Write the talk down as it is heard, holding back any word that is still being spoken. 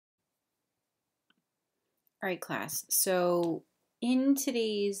All right, class. So in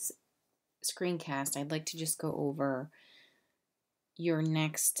today's screencast, I'd like to just go over your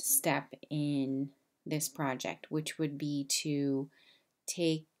next step in this project, which would be to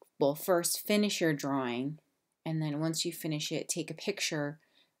first finish your drawing, and then once you finish it, take a picture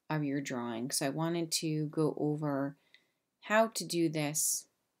of your drawing. So I wanted to go over how to do this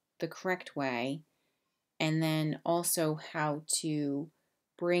the correct way, and then also how to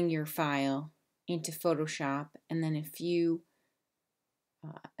bring your file into Photoshop, and then a few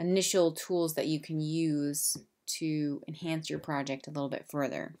initial tools that you can use to enhance your project a little bit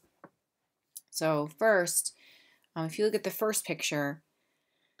further. So first, if you look at the first picture,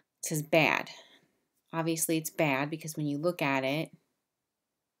 it says bad. Obviously it's bad because when you look at it,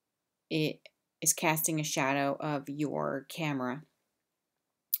 it is casting a shadow of your camera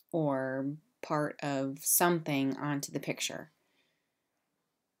or part of something onto the picture.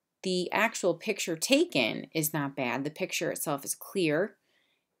 The actual picture taken is not bad. The picture itself is clear,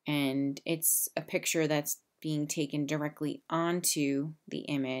 and it's a picture that's being taken directly onto the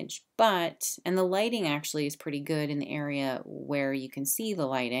image, and the lighting actually is pretty good in the area where you can see the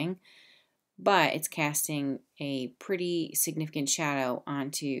lighting, but it's casting a pretty significant shadow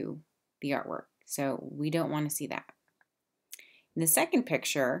onto the artwork, so we don't want to see that. In the second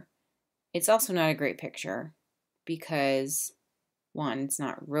picture, it's also not a great picture because one, it's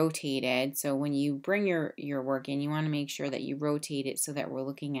not rotated, so when you bring your work in, you want to make sure that you rotate it so that we're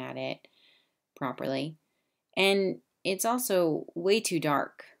looking at it properly. And it's also way too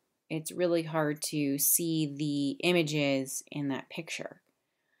dark. It's really hard to see the images in that picture.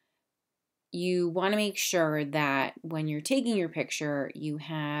 You want to make sure that when you're taking your picture, you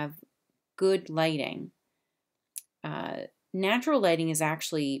have good lighting. Natural lighting is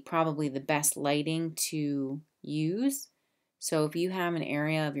actually probably the best lighting to use. So if you have an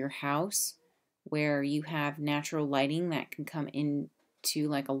area of your house where you have natural lighting that can come into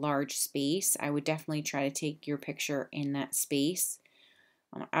like a large space, I would definitely try to take your picture in that space.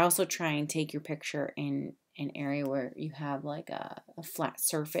 I also try and take your picture in an area where you have like a flat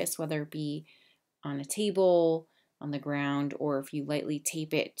surface, whether it be on a table, on the ground, or if you lightly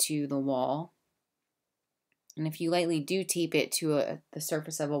tape it to the wall. And if you lightly do tape it to the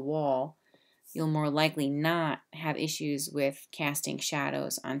surface of a wall, you'll more likely not have issues with casting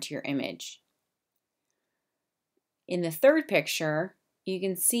shadows onto your image. In the third picture, you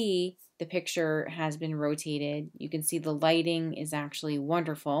can see the picture has been rotated. You can see the lighting is actually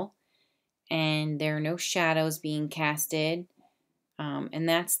wonderful, and there are no shadows being casted. And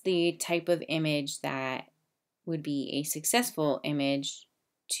that's the type of image that would be a successful image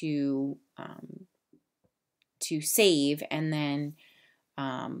to save and then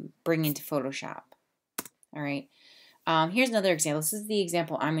bring into Photoshop. All right. Here's another example. This is the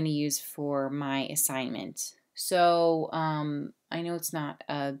example I'm going to use for my assignment. So I know it's not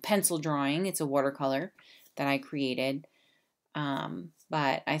a pencil drawing, it's a watercolor that I created,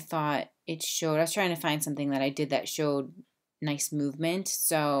 but I thought it showed, I was trying to find something that I did that showed nice movement,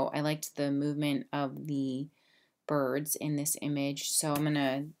 so I liked the movement of the birds in this image, so I'm going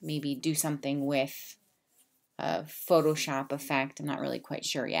to maybe do something with a Photoshop effect. I'm not really quite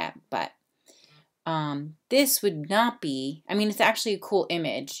sure yet, but this would not be, I mean, it's actually a cool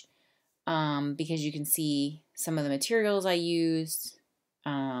image because you can see some of the materials I used.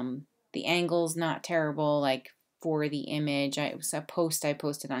 The angle's not terrible, like for the image. It was a post I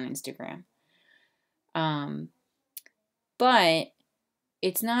posted on Instagram. But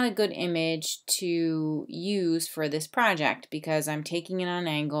it's not a good image to use for this project because I'm taking it on an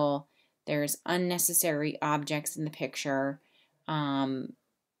angle. There's unnecessary objects in the picture.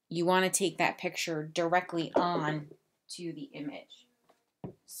 You want to take that picture directly on to the image.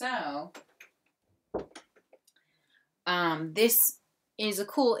 So, this is a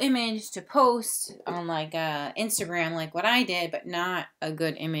cool image to post on like Instagram, like what I did, but not a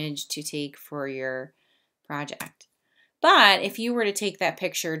good image to take for your project. But if you were to take that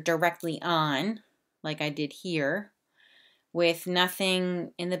picture directly on, like I did here, with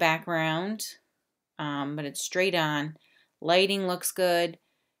nothing in the background, but it's straight on, lighting looks good.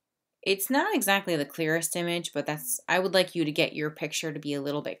 It's not exactly the clearest image, but I would like you to get your picture to be a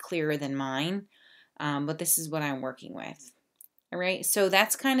little bit clearer than mine, but this is what I'm working with. All right, so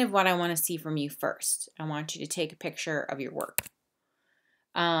that's kind of what I want to see from you first. I want you to take a picture of your work.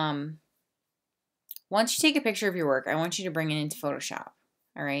 Once you take a picture of your work, I want you to bring it into Photoshop.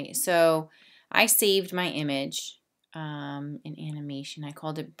 All right, so I saved my image in animation. I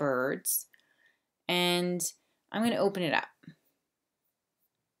called it birds, and I'm going to open it up.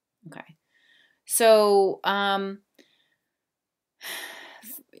 Okay, so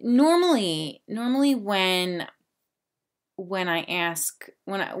normally when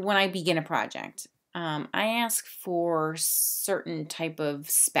I begin a project, I ask for certain type of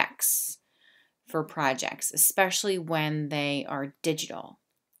specs for projects, especially when they are digital.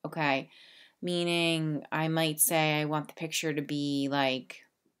 Okay, meaning I might say I want the picture to be like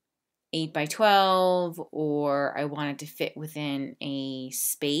 8 by 12, or I want it to fit within a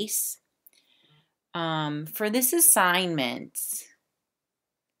space. For this assignment,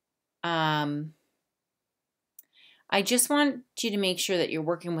 I just want you to make sure that you're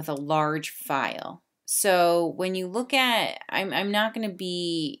working with a large file. So when you look at, I'm not going to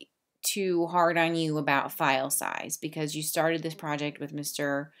be too hard on you about file size because you started this project with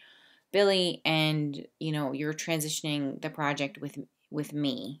Mr. Billy, and you're transitioning the project with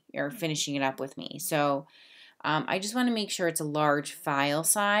me, or finishing it up with me. So I just want to make sure it's a large file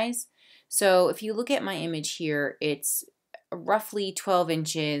size. So if you look at my image here, it's roughly 12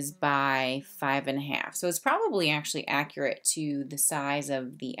 inches by 5.5. So it's probably actually accurate to the size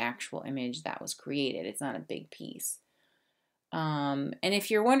of the actual image that was created. It's not a big piece. And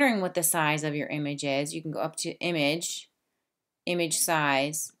if you're wondering what the size of your image is, you can go up to image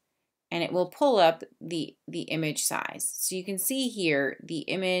size, and it will pull up the image size. So you can see here the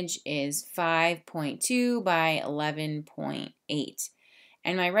image is 5.2 by 11.8.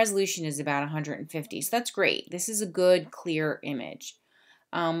 And my resolution is about 150. So that's great. This is a good, clear image.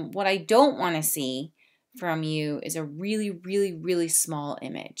 What I don't want to see from you is a really, really, really small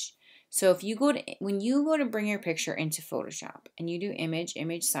image. So if you when you go to bring your picture into Photoshop and you do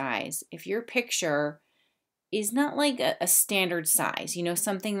image size, if your picture is not like a standard size,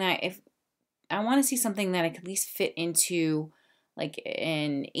 something that, if I want to see something that I could at least fit into like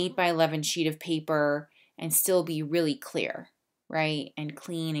an 8 by 11 sheet of paper and still be really clear, right? And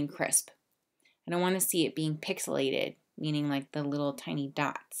clean and crisp. I don't want to see it being pixelated, meaning like the little tiny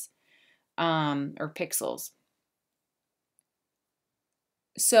dots or pixels.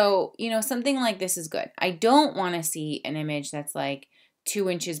 So, something like this is good. I don't want to see an image that's like 2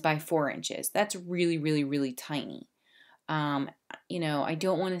 inches by 4 inches. That's really, really, really tiny. I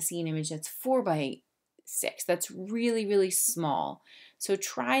don't want to see an image that's 4 by 6. That's really, really small. So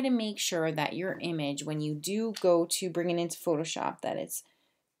try to make sure that your image, when you do go to bring it into Photoshop, that it's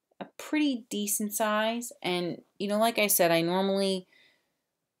a pretty decent size. And, like I said, I normally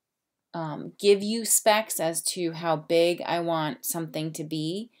give you specs as to how big I want something to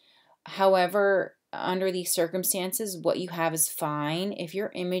be. However, under these circumstances, what you have is fine. If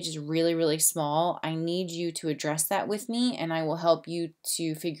your image is really, really small, I need you to address that with me, and I will help you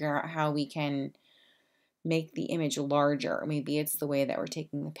to figure out how we can make the image larger. Maybe it's the way that we're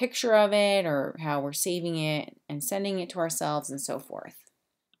taking the picture of it, or how we're saving it and sending it to ourselves, and so forth.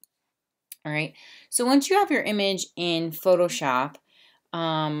 All right, so once you have your image in Photoshop,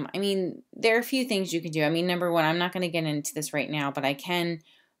 there are a few things you can do. Number one, I'm not going to get into this right now, but I can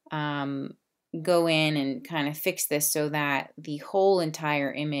go in and kind of fix this so that the whole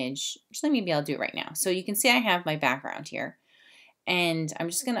entire image, actually maybe I'll do it right now. So you can see I have my background here, and I'm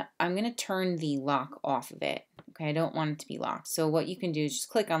going to turn the lock off of it. Okay, I don't want it to be locked. So what you can do is just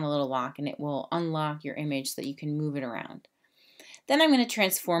click on the little lock, and it will unlock your image so that you can move it around. Then I'm going to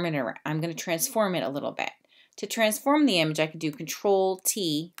transform it around. I'm going to transform it a little bit. To transform the image, I can do Control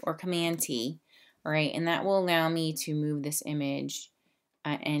T or Command T, all right, and that will allow me to move this image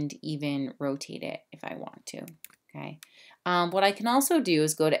and even rotate it if I want to. Okay. What I can also do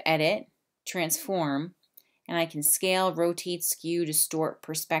is go to Edit, Transform, and I can scale, rotate, skew, distort,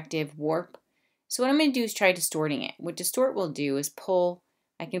 perspective, warp. So what I'm going to do is try distorting it. What distort will do is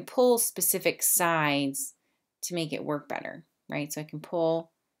I can pull specific sides to make it work better, right? So I can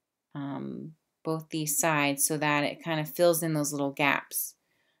pull both these sides so that it kind of fills in those little gaps.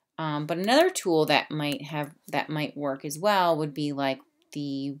 But another tool that might work as well would be like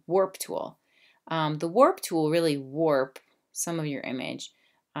the warp tool. The warp tool really warp some of your image.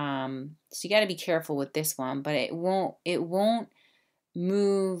 So you got to be careful with this one, but it won't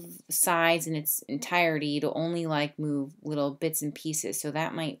move sides in its entirety. It'll only like move little bits and pieces. So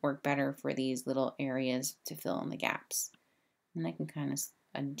that might work better for these little areas to fill in the gaps. And I can kind of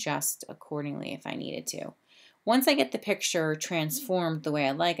adjust accordingly if I needed to. Once I get the picture transformed the way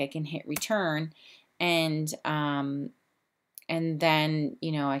I like, I can hit return, and then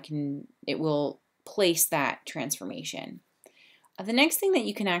it will place that transformation. The next thing that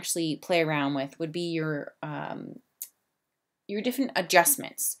you can actually play around with would be your different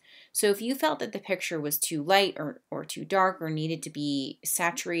adjustments. So if you felt that the picture was too light or too dark or needed to be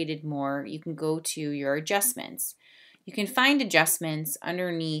saturated more, you can go to your adjustments. you can find adjustments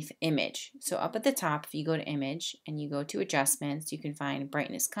underneath image. So up at the top, if you go to image and you go to adjustments, you can find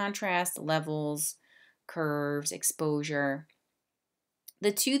brightness, contrast, levels, curves, exposure.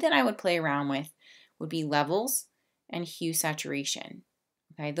 The two that I would play around with would be levels and hue saturation.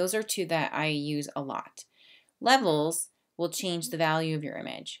 Okay, those are two that I use a lot. Levels will change the value of your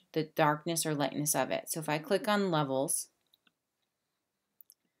image, the darkness or lightness of it. So if I click on levels,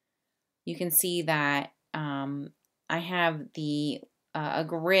 you can see that I have a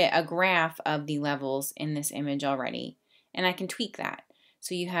graph of the levels in this image already, and I can tweak that.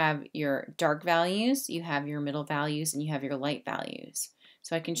 So you have your dark values, you have your middle values, and you have your light values.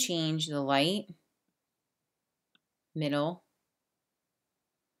 So I can change the light, middle,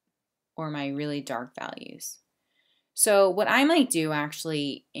 or my really dark values. So what I might do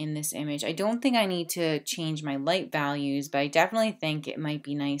actually in this image, I don't think I need to change my light values, but I definitely think it might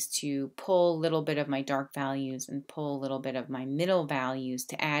be nice to pull a little bit of my dark values and pull a little bit of my middle values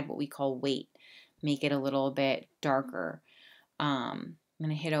to add what we call weight, make it a little bit darker. I'm going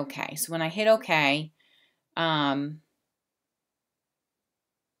to hit OK. So when I hit OK, oh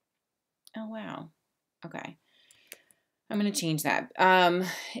wow, okay. I'm going to change that.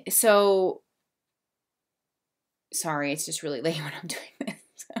 Sorry, it's just really late when I'm doing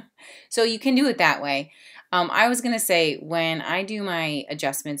this. So you can do it that way. I was going to say when I do my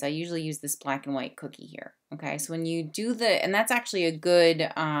adjustments, I usually use this black and white cookie here. Okay, so when you do and that's actually a good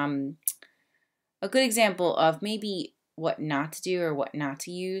example of maybe what not to do or what not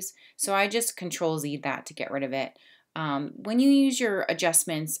to use. So I just Control-Z that to get rid of it. When you use your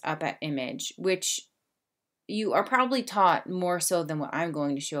adjustments up at image, which you are probably taught more so than what I'm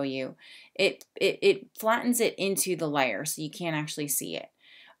going to show you, it flattens it into the layer so you can't actually see it.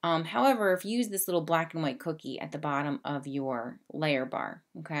 However, if you use this little black and white cookie at the bottom of your layer bar,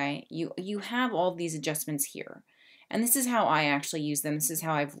 okay, you have all these adjustments here. And this is how I actually use them. This is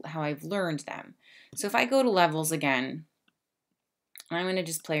how I've learned them. So if I go to levels again, I'm going to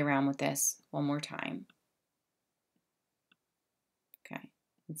just play around with this one more time. Okay,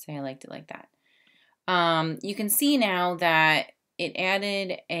 let's say I liked it like that. You can see now that it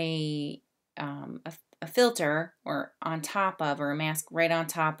added a filter or on top of, or a mask right on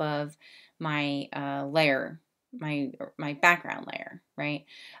top of my layer, my background layer, right?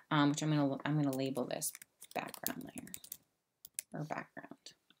 Which I'm gonna label this background layer or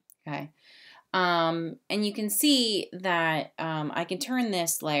background. Okay. And you can see that I can turn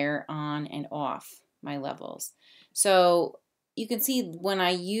this layer on and off my levels. So you can see when I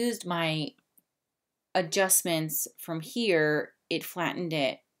used my adjustments from here, it flattened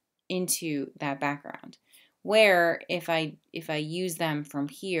it into that background. Where if I use them from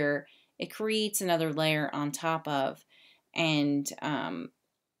here, it creates another layer on top of, and then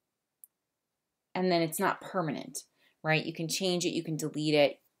it's not permanent, right? You can change it, you can delete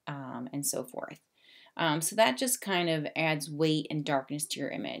it, and so forth. So that just kind of adds weight and darkness to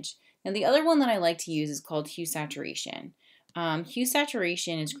your image. Now the other one that I like to use is called hue saturation. Hue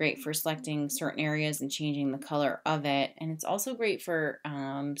saturation is great for selecting certain areas and changing the color of it, and it's also great for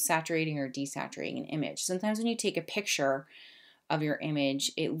saturating or desaturating an image. Sometimes when you take a picture of your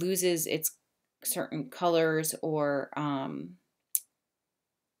image, it loses its certain colors, or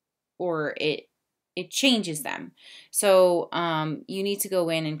it changes them. So you need to go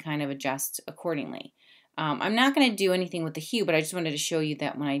in and kind of adjust accordingly. I'm not going to do anything with the hue, but I just wanted to show you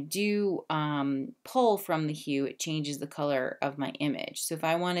that when I do pull from the hue, it changes the color of my image. So if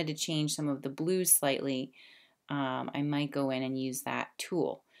I wanted to change some of the blues slightly, I might go in and use that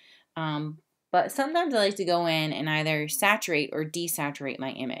tool. But sometimes I like to go in and either saturate or desaturate my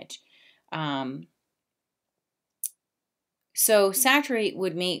image. So saturate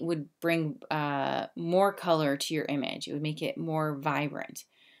would bring more color to your image. It would make it more vibrant.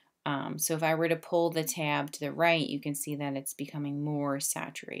 So if I were to pull the tab to the right, you can see that it's becoming more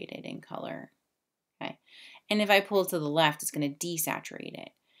saturated in color. Okay, and if I pull it to the left, it's going to desaturate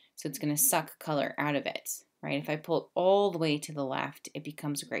it. So it's going to suck color out of it, right? If I pull it all the way to the left, it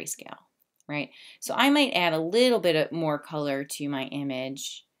becomes grayscale, right? So I might add a little bit more color to my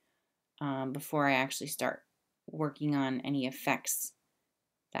image before I actually start working on any effects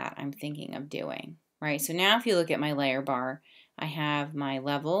that I'm thinking of doing, right? So now if you look at my layer bar, I have my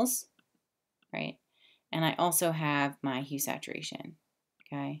levels, right? And I also have my hue saturation,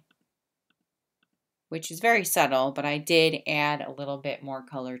 okay? Which is very subtle, but I did add a little bit more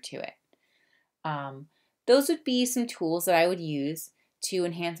color to it. Those would be some tools that I would use to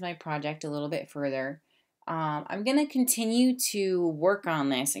enhance my project a little bit further. I'm going to continue to work on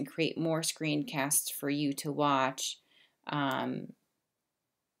this and create more screencasts for you to watch.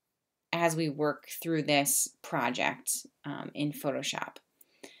 as we work through this project in Photoshop.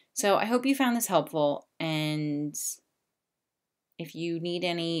 So I hope you found this helpful, and if you need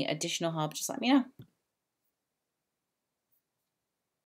any additional help, just let me know.